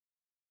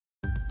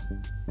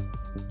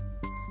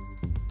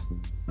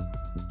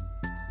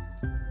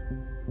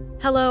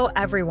Hello,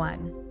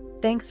 everyone.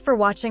 Thanks for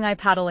watching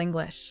iPaddle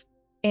English.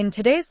 In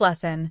today's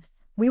lesson,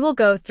 we will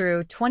go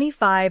through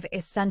 25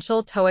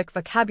 essential TOEIC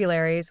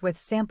vocabularies with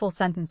sample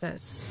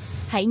sentences.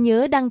 Hãy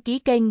nhớ đăng ký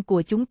kênh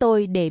của chúng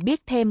tôi để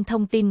biết thêm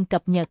thông tin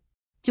cập nhật.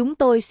 Chúng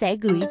tôi sẽ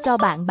gửi cho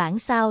bạn bản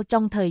sao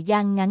trong thời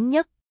gian ngắn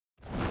nhất.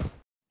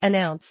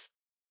 Announce.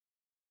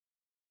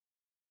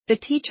 The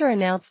teacher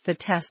announced the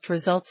test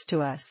results to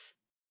us.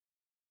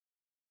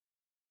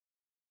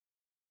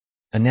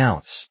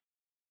 Announce.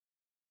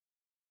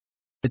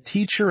 The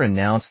teacher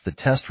announced the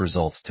test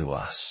results to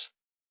us.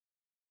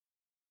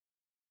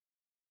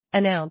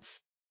 Announce.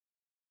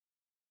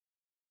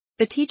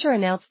 The teacher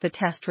announced the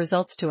test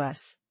results to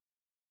us.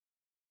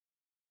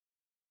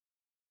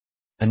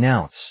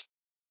 Announce.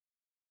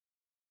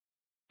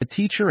 The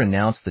teacher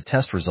announced the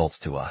test results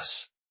to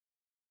us.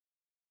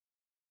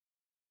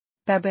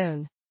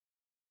 Baboon.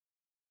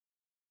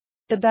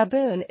 The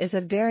baboon is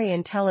a very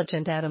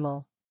intelligent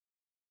animal.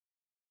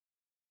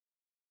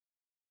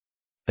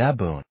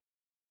 Baboon.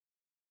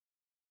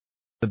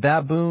 The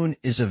baboon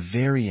is a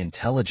very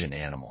intelligent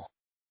animal.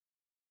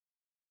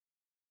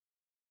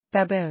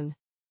 Baboon.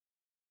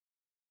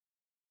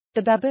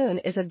 The baboon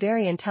is a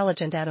very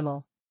intelligent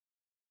animal.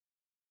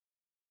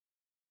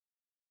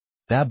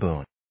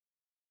 Baboon.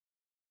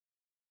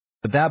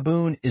 The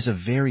baboon is a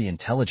very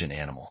intelligent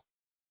animal.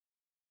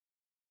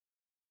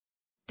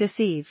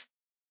 Deceive.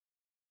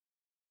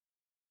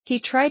 He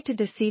tried to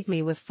deceive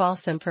me with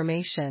false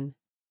information.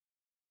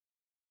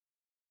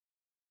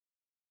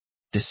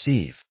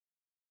 Deceive.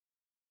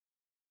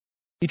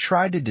 He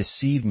tried to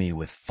deceive me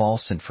with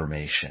false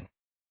information.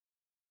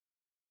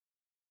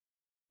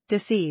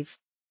 Deceive.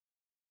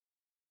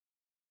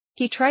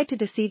 He tried to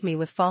deceive me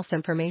with false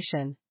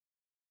information.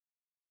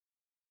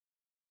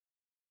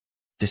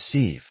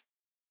 Deceive.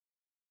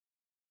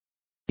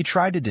 He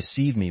tried to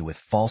deceive me with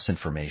false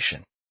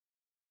information.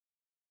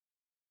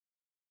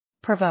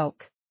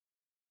 Provoke.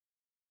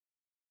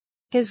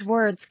 His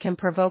words can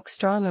provoke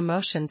strong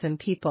emotions in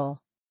people.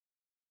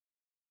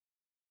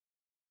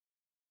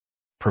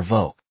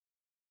 Provoke.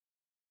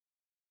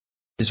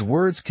 His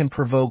words can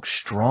provoke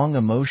strong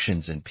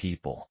emotions in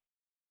people.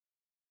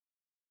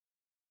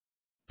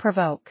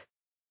 Provoke.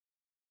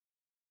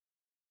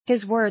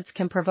 His words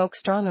can provoke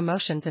strong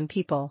emotions in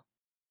people.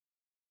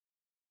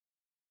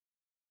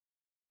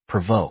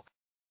 Provoke.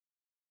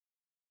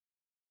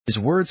 His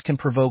words can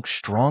provoke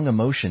strong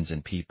emotions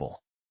in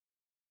people.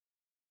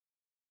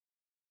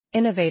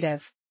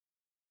 Innovative.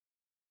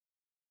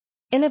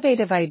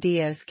 Innovative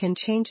ideas can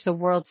change the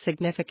world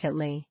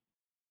significantly.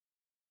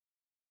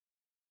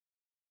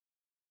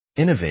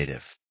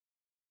 Innovative.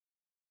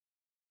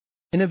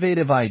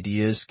 Innovative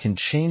ideas can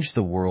change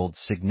the world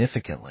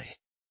significantly.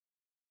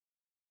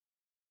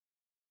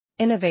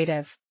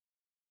 Innovative.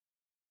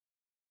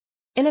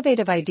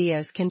 Innovative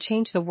ideas can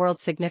change the world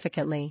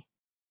significantly.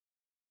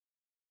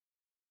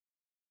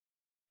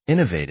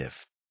 Innovative.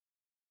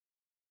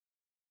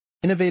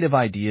 Innovative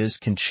ideas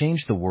can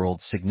change the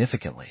world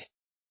significantly.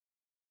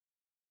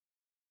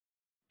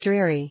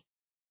 Dreary.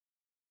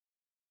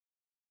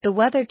 The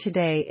weather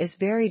today is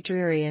very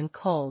dreary and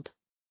cold.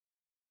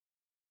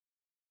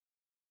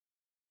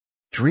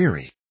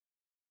 Dreary.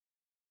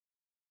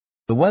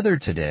 The weather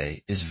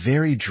today is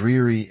very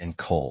dreary and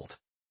cold.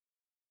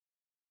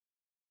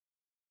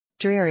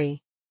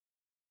 Dreary.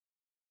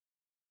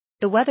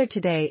 The weather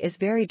today is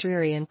very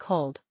dreary and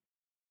cold.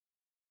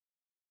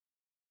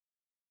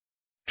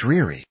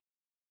 Dreary.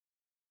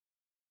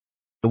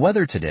 The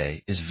weather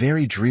today is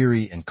very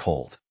dreary and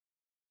cold.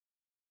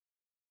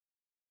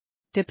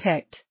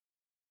 Depict.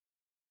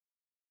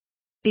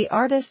 The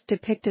artist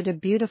depicted a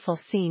beautiful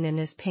scene in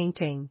his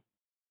painting.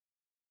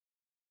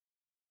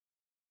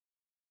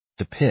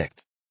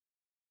 Depict.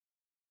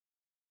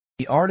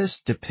 The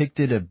artist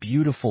depicted a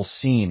beautiful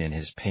scene in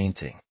his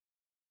painting.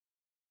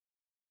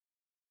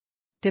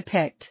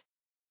 Depict.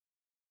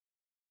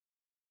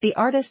 The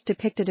artist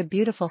depicted a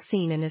beautiful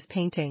scene in his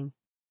painting.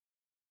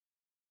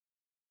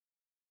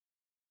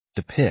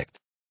 Depict.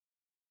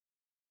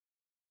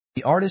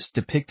 The artist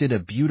depicted a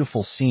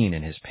beautiful scene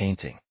in his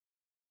painting.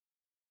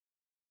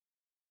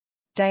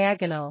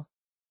 Diagonal.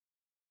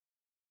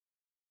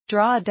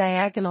 Draw a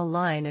diagonal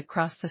line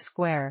across the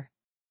square.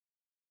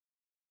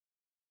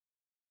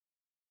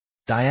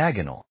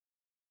 Diagonal.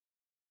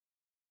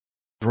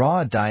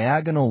 Draw a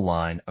diagonal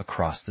line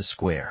across the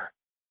square.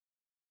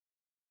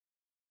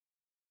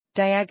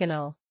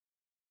 Diagonal.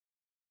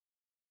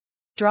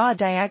 Draw a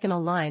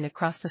diagonal line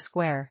across the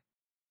square.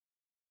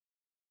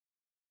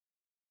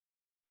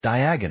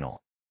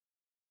 Diagonal.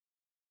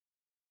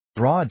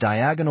 Draw a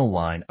diagonal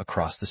line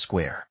across the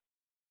square.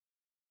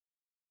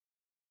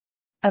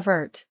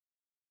 Avert.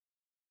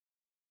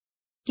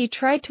 He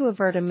tried to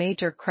avert a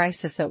major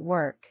crisis at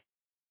work.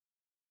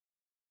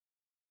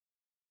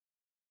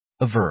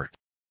 Avert.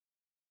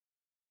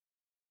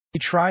 He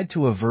tried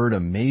to avert a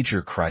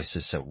major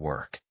crisis at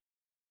work.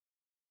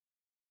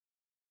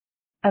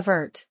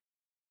 Avert.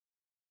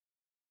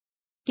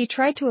 He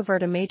tried to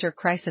avert a major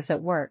crisis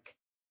at work.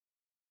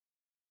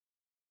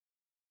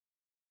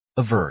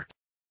 Avert.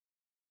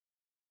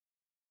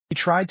 He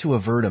tried to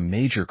avert a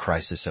major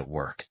crisis at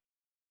work.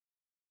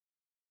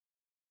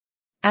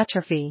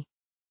 Atrophy.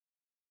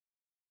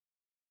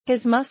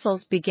 His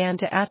muscles began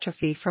to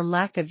atrophy from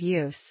lack of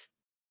use.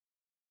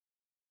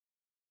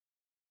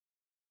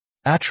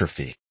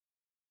 Atrophy.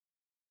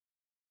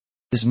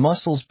 His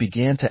muscles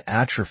began to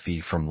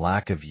atrophy from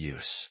lack of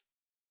use.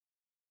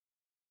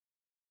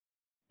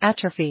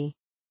 Atrophy.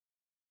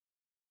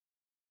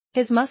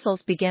 His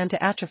muscles began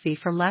to atrophy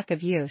from lack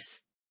of use.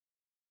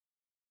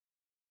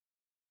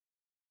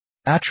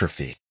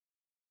 Atrophy.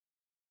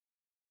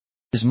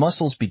 His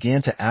muscles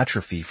began to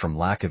atrophy from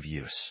lack of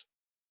use.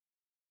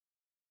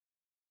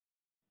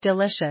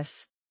 Delicious.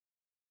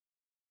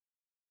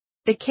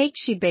 The cake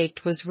she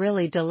baked was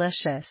really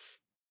delicious.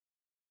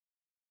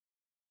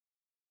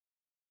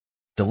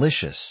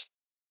 Delicious.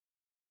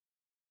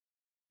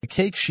 The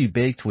cake she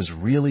baked was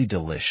really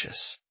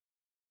delicious.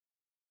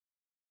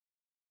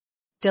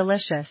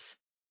 Delicious.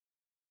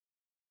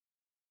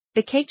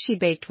 The cake she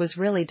baked was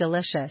really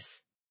delicious.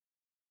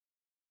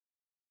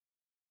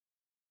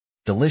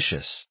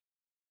 Delicious.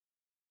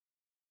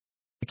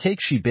 The cake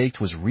she baked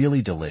was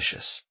really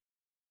delicious.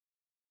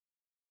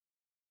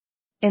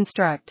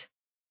 Instruct.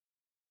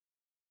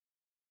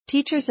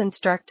 Teachers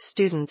instruct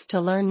students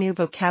to learn new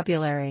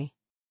vocabulary.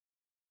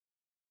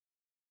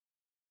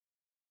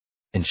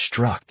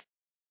 Instruct.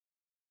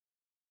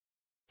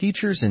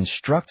 Teachers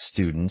instruct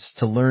students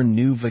to learn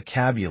new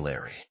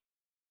vocabulary.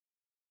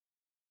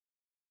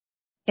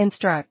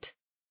 Instruct.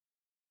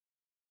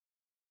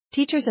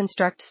 Teachers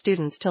instruct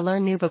students to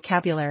learn new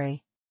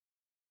vocabulary.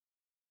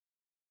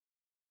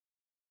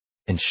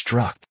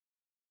 Instruct.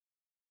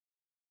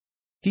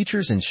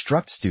 Teachers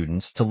instruct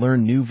students to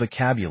learn new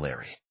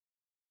vocabulary.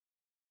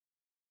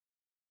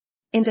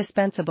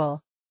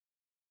 Indispensable.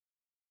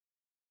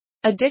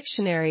 A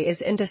dictionary is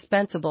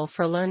indispensable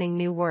for learning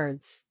new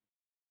words.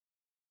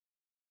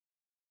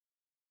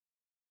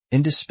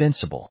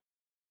 Indispensable.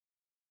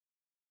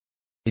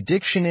 A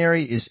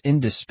dictionary is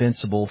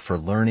indispensable for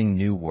learning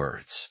new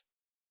words.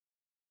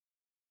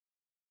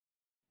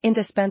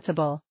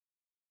 Indispensable.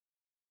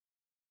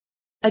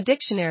 A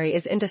dictionary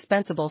is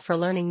indispensable for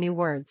learning new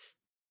words.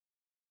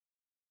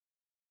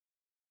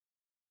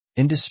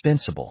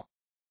 Indispensable.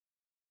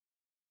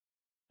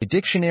 A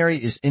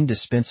dictionary is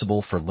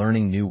indispensable for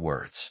learning new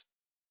words.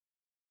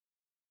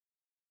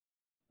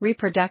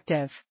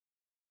 Reproductive.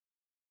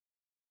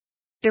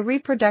 The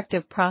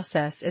reproductive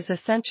process is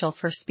essential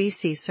for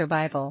species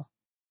survival.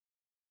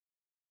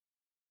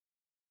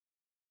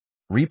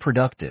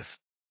 Reproductive.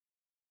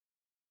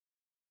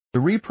 The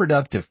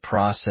reproductive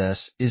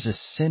process is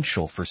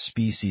essential for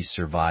species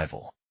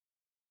survival.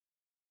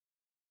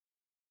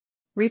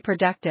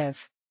 Reproductive.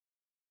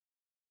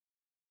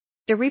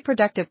 The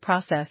reproductive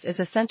process is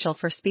essential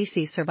for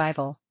species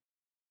survival.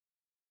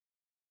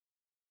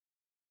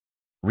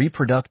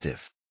 Reproductive.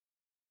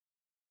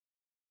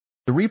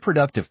 The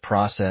reproductive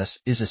process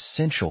is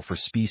essential for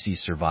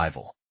species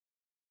survival.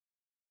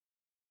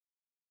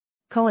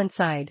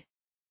 Coincide.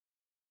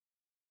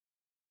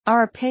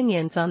 Our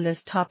opinions on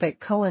this topic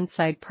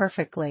coincide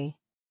perfectly.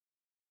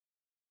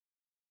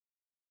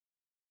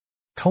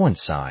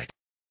 Coincide.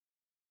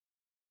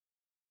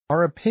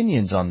 Our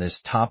opinions on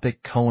this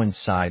topic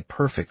coincide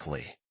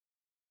perfectly.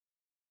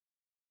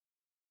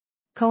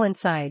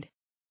 Coincide.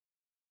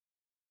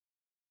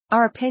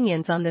 Our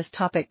opinions on this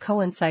topic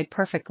coincide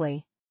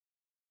perfectly.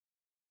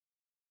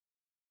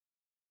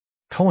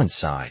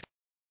 Coincide.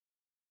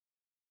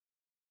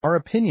 Our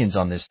opinions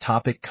on this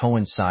topic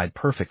coincide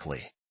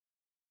perfectly.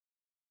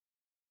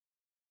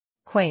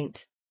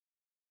 Quaint.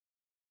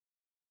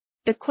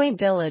 The quaint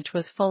village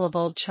was full of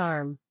old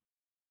charm.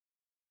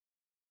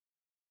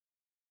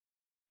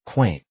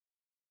 Quaint.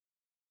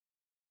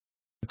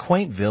 The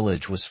quaint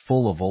village was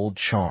full of old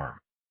charm.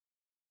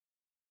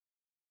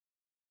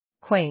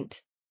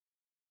 Quaint.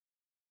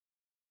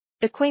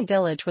 The quaint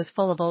village was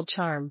full of old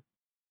charm.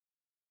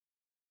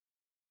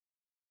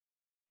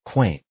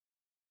 Quaint.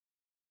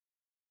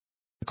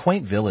 The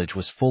quaint village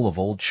was full of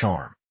old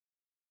charm.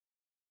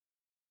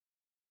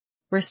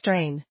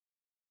 Restrain.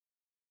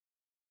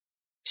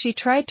 She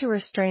tried to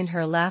restrain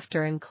her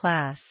laughter in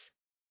class.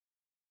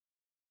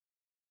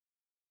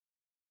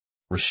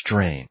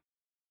 Restrain.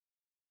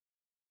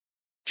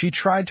 She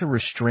tried to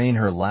restrain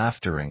her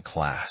laughter in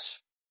class.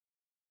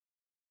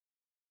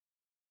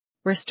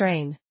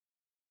 Restrain.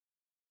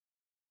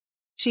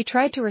 She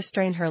tried to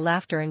restrain her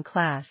laughter in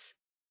class.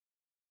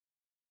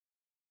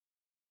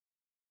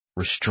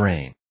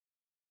 Restrain.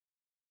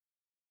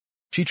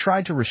 She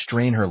tried to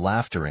restrain her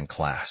laughter in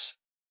class.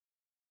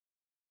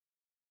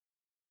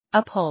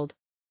 Uphold.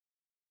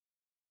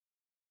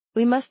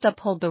 We must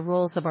uphold the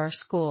rules of our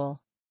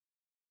school.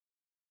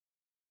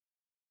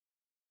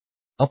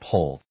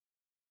 Uphold.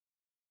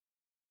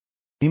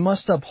 We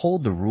must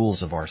uphold the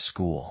rules of our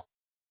school.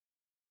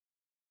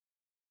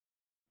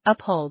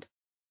 Uphold.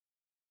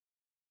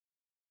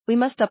 We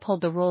must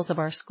uphold the rules of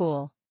our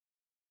school.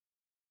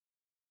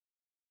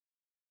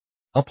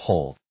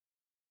 Uphold.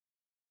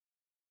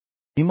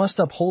 We must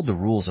uphold the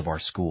rules of our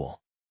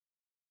school.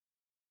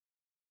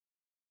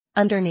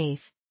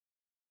 Underneath.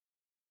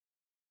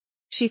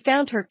 She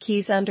found her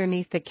keys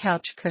underneath the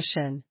couch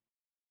cushion.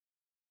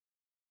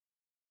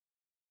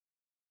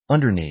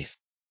 Underneath.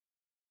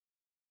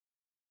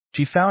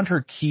 She found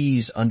her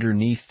keys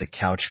underneath the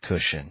couch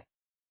cushion.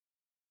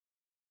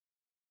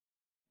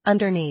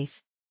 Underneath.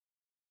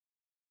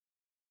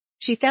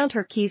 She found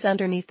her keys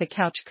underneath the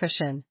couch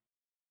cushion.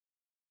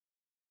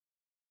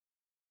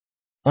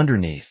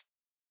 Underneath.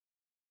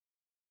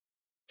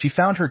 She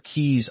found her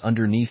keys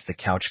underneath the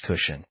couch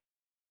cushion.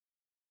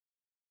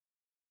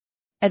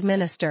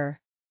 Administer.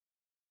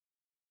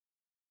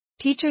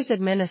 Teachers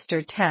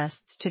administer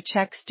tests to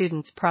check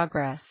students'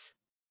 progress.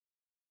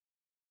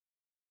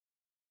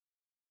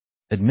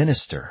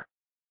 Administer.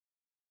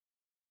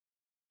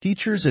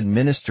 Teachers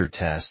administer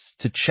tests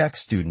to check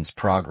students'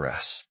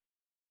 progress.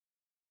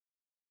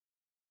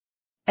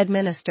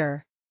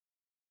 Administer.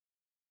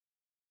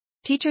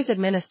 Teachers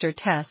administer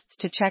tests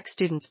to check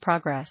students'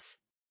 progress.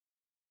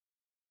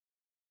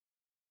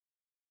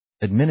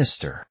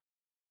 Administer.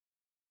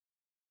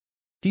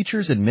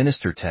 Teachers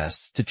administer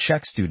tests to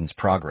check students'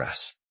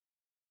 progress.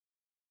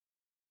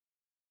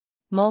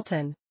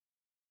 Molten.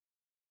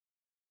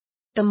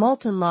 The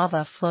molten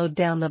lava flowed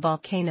down the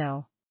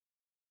volcano.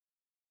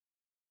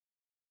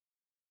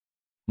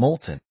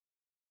 Molten.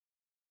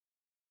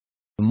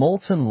 The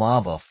molten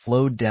lava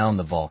flowed down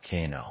the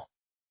volcano.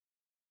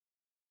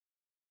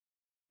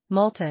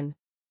 Molten.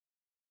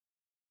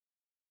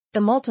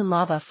 The molten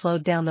lava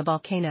flowed down the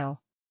volcano.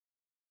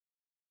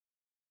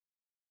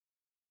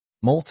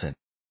 Molten.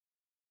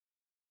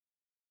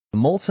 The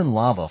molten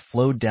lava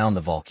flowed down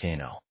the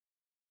volcano.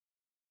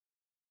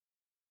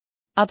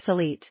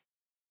 Obsolete.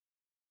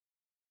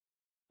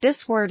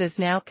 This word is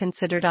now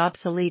considered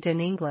obsolete in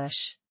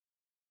English.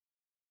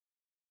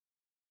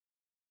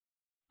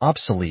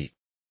 Obsolete.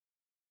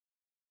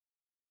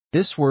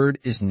 This word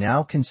is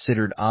now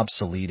considered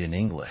obsolete in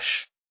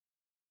English.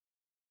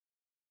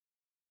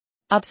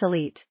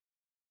 Obsolete.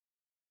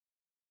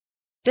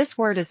 This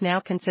word is now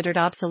considered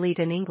obsolete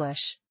in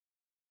English.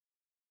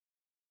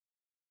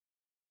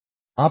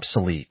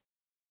 Obsolete.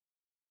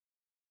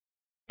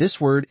 This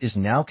word is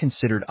now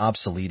considered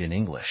obsolete in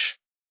English.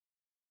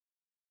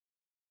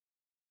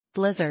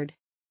 Blizzard.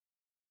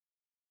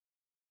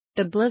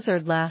 The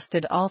blizzard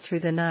lasted all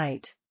through the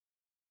night.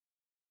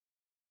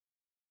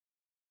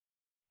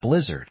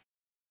 Blizzard.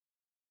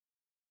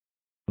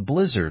 The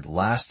blizzard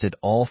lasted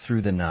all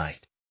through the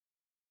night.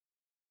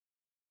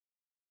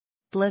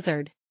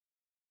 Blizzard.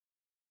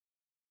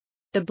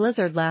 The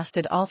blizzard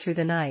lasted all through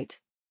the night.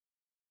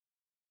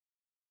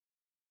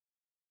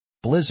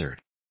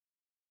 Blizzard.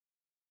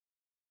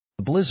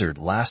 The blizzard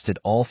lasted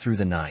all through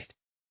the night.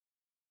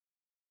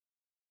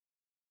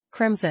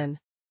 Crimson.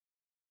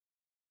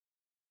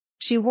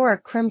 She wore a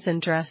crimson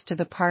dress to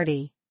the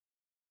party.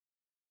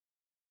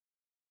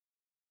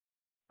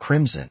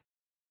 Crimson.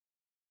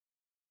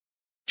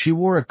 She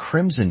wore a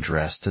crimson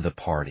dress to the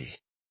party.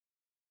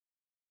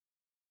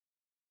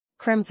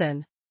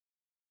 Crimson.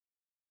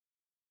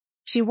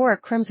 She wore a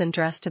crimson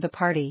dress to the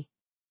party.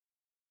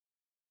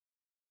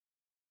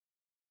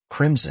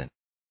 Crimson.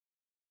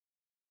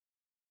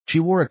 She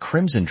wore a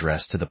crimson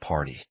dress to the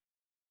party.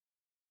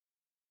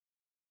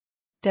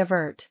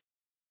 Divert.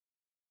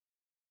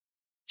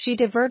 She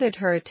diverted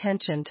her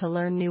attention to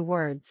learn new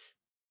words.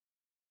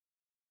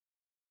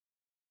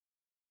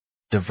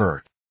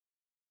 Divert.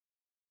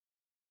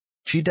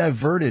 She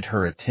diverted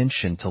her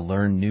attention to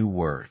learn new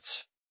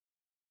words.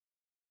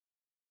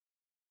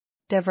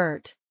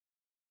 Divert.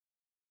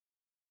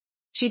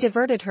 She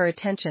diverted her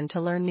attention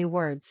to learn new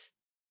words.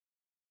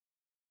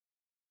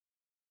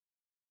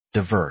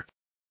 Divert.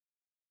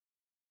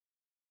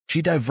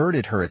 She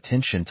diverted her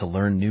attention to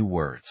learn new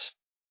words.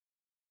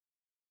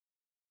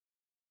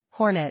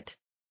 Hornet.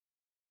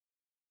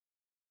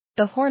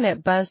 The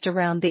hornet buzzed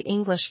around the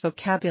English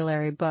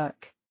vocabulary book.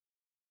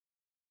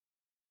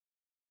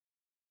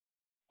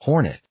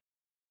 Hornet.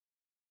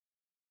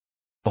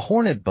 The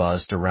hornet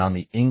buzzed around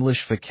the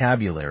English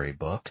vocabulary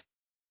book.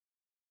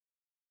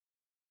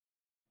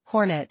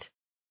 Hornet.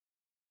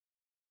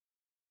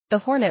 The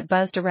hornet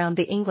buzzed around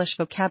the English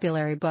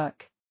vocabulary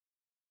book.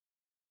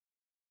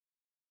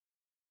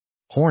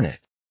 Hornet.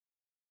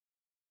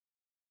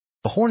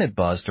 The hornet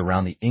buzzed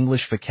around the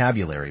English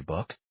vocabulary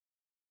book.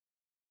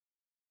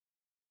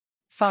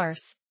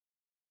 Farce.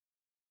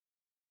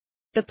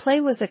 The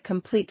play was a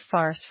complete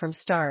farce from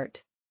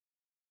start.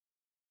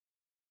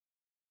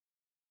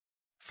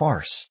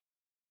 Farce.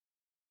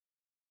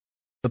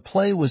 The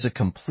play was a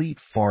complete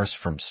farce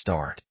from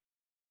start.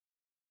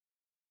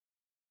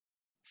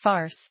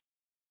 Farce.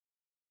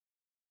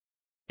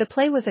 The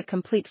play was a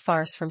complete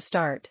farce from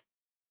start.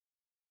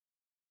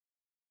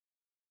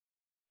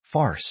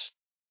 Farce.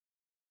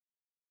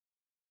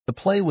 The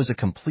play was a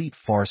complete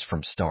farce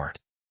from start.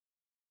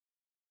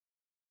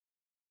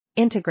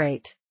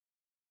 Integrate.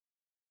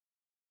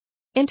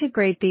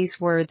 Integrate these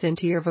words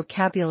into your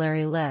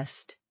vocabulary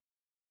list.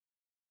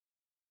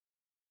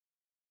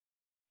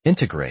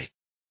 Integrate.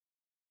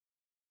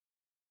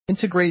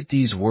 Integrate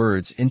these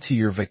words into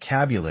your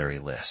vocabulary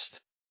list.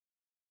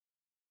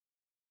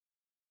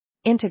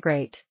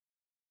 Integrate.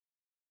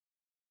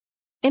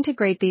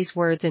 Integrate these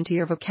words into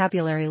your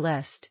vocabulary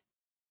list.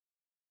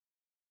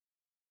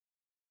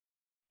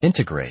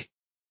 Integrate.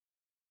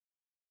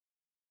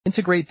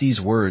 Integrate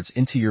these words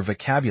into your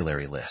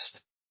vocabulary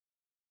list.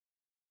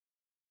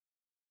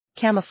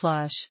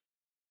 Camouflage.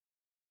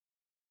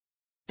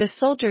 The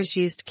soldiers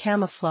used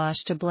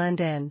camouflage to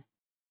blend in.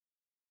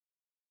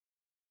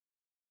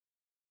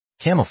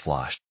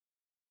 Camouflage.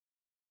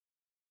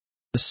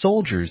 The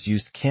soldiers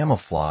used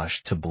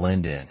camouflage to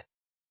blend in.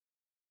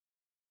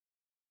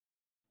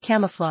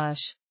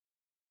 Camouflage.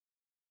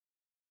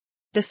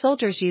 The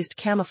soldiers used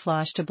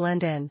camouflage to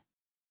blend in.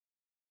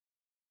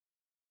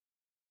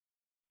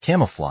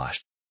 Camouflage.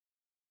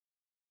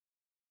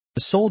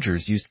 The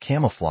soldiers used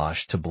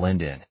camouflage to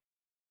blend in.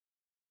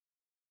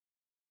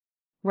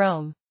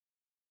 Roam.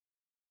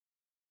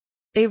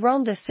 They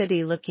roamed the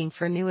city looking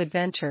for new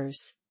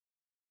adventures.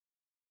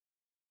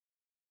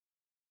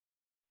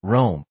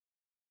 Roam.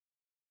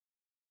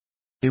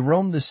 They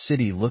roamed the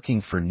city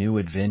looking for new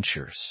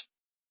adventures.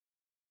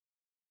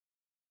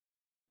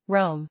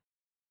 Roam.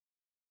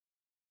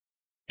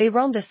 They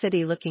roamed the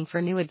city looking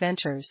for new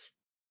adventures.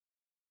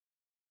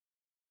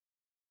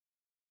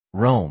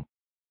 Roam.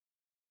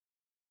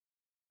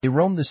 They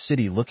roamed the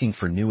city looking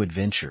for new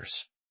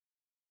adventures.